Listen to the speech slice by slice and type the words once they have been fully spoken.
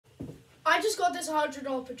I just got this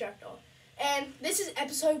 $100 projector, and this is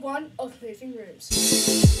episode 1 of Moving Rooms.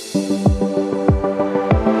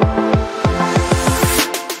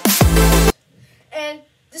 And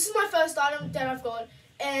this is my first item that I've got,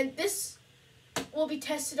 and this will be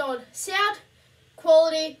tested on sound,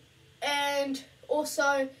 quality, and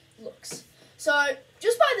also looks. So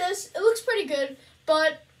just by this, it looks pretty good,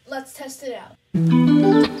 but let's test it out.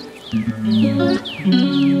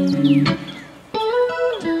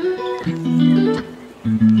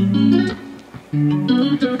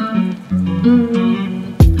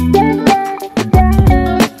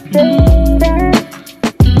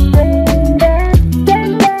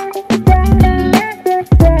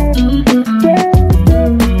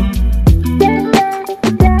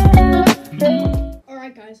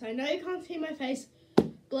 Alright guys, I know you can't see my face, but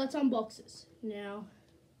let's unbox this. Now,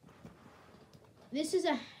 this is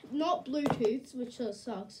not Bluetooth, which sort of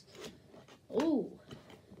sucks. Ooh,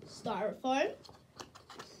 styrofoam.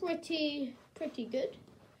 Pretty good.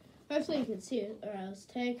 Hopefully you can see it. Alright, let's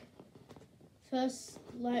take first,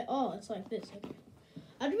 oh, it's like this. Okay.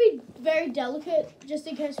 I have to be very delicate, just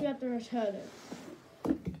in case we have to return it.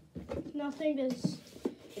 Nothing, there's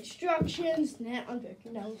instructions. Nah, I'm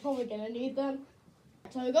joking. No, we're probably gonna need them.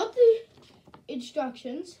 So I got the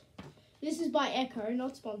instructions. This is by Echo,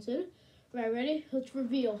 not sponsored. Right, ready? Let's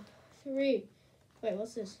reveal. 3. Wait,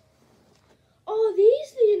 what's this? Oh,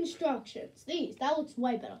 these are the instructions. These. That looks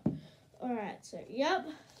way better. Alright, so, yep.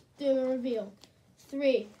 Do the reveal.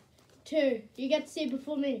 3, 2. You get to see it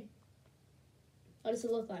before me. What does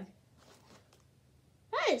it look like?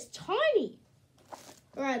 That is tiny.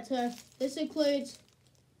 Alright, so this includes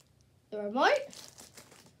the remote,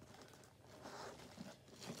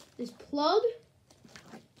 this plug,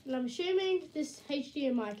 and I'm assuming this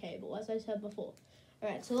HDMI cable, as I said before.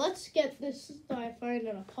 Alright, so let's get this iPhone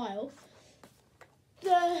in a pile.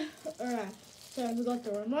 Alright, so we got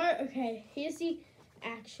the remote. Okay, here's the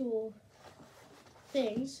actual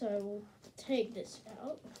thing, so we'll take this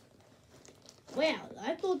out. Wow,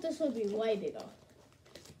 I thought this would be way bigger.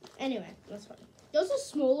 Anyway, that's fine. There's a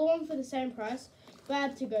smaller one for the same price, but I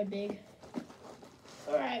had to go big.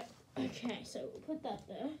 Alright, okay, so we'll put that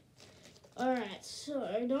there. Alright, so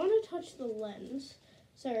I don't want to touch the lens.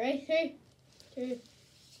 So, ready? 3, 2.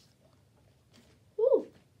 Woo!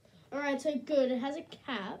 Alright, so good. It has a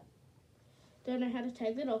cap. Don't know how to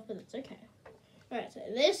take it off, but it's okay. Alright, so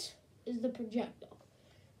this is the projector.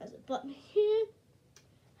 Has a button here.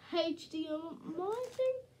 HDMI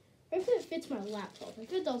thing. Hopefully it fits my laptop.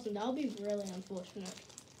 If it doesn't, that'll be really unfortunate.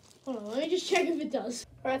 Hold on, let me just check if it does.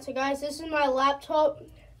 Alright, so guys, this is my laptop.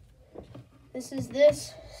 This is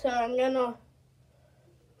this. So I'm gonna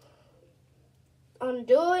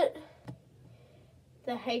undo it.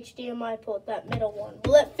 The HDMI port, that middle one.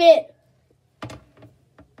 Will it fit?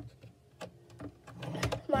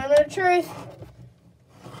 Moment of truth.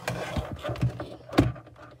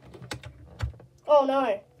 Oh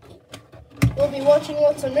no. We'll be watching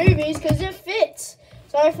lots of movies because it fits.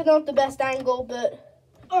 Sorry for not the best angle, but...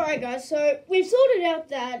 Alright guys, so we've sorted out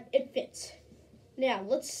that it fits. Now,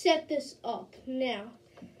 let's set this up. Now,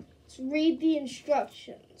 let's read the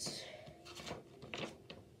instructions.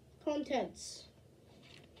 Contents.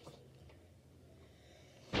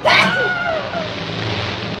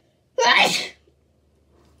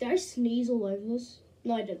 Did I sneeze all over this?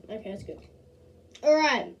 No, I didn't. Okay, that's good.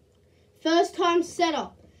 Alright. First time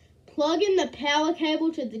setup. Plug in the power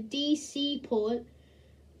cable to the DC port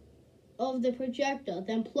of the projector.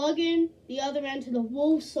 Then plug in the other end to the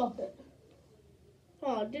wall socket.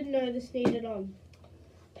 Oh, I didn't know this needed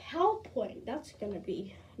PowerPoint. That's going to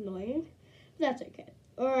be annoying. That's okay.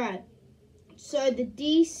 Alright. So the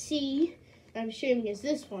DC, I'm assuming is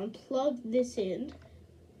this one. Plug this in.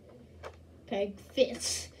 Okay,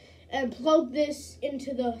 fits. And plug this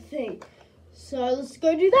into the thing. So let's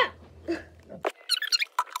go do that.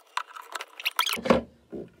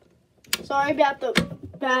 Sorry about the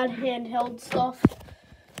bad handheld stuff.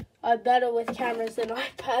 I'm better with cameras than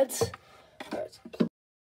iPads. Right.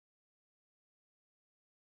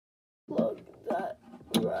 Plug that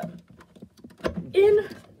right in.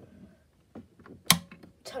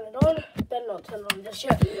 Turn it on. Better not turn it on just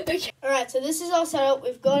yet. Okay. Alright, so this is our setup.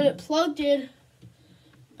 We've got it plugged in.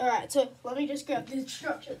 Alright, so let me just grab the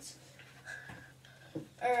instructions.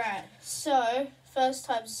 Alright, so first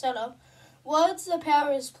time setup. Once the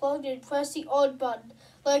power is plugged in, press the on button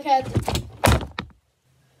located.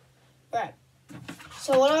 Right.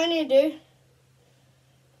 So what do I need to do?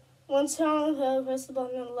 Once power, press the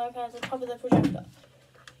button located at the top of the projector.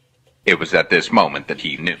 It was at this moment that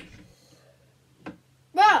he knew.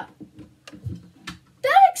 Bruh,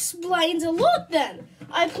 that explains a lot then.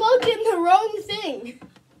 I plugged in the wrong thing.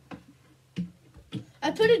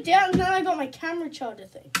 I put it down and then I got my camera charger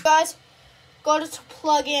thing. Guys, got it to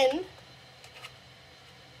plug in.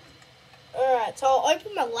 Alright, so I'll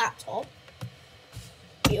open my laptop.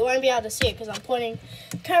 You won't be able to see it because I'm pointing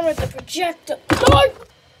the camera at the projector. No!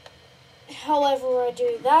 However I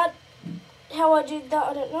do that. How I do that,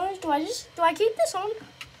 I don't know. Do I keep this on?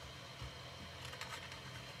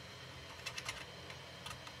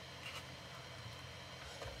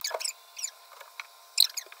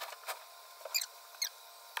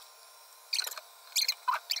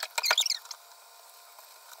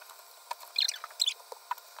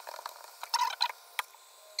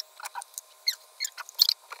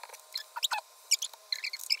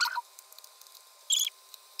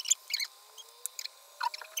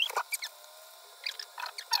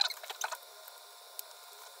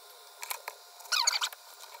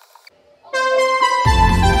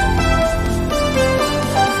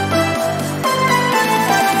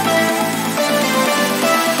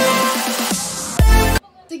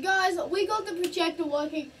 We got the projector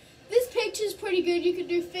working. This picture's pretty good. You can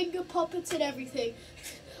do finger puppets and everything.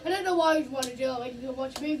 I don't know why you'd want to do it when you can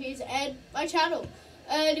watch movies and my channel.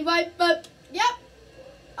 Anyway, but yep,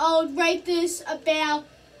 I'll rate this about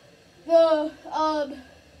the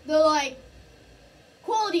like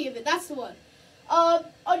quality of it. That's the one. I'll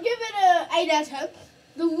give it a 8 out of 10.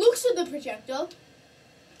 The looks of the projector,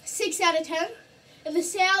 6 out of 10, and the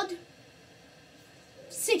sound,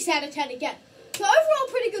 6 out of 10 again. So overall,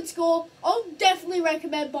 pretty good score. I'll definitely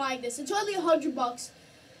recommend buying this. It's only $100,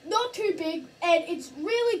 not too big, and it's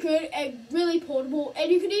really good and really portable.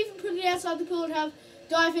 And you can even put it outside the pool and have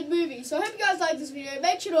dive-in movies. So I hope you guys like this video.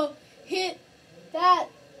 Make sure to hit that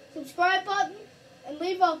subscribe button and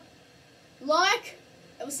leave a like.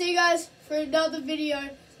 And we'll see you guys for another video.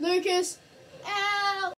 Lucas, out.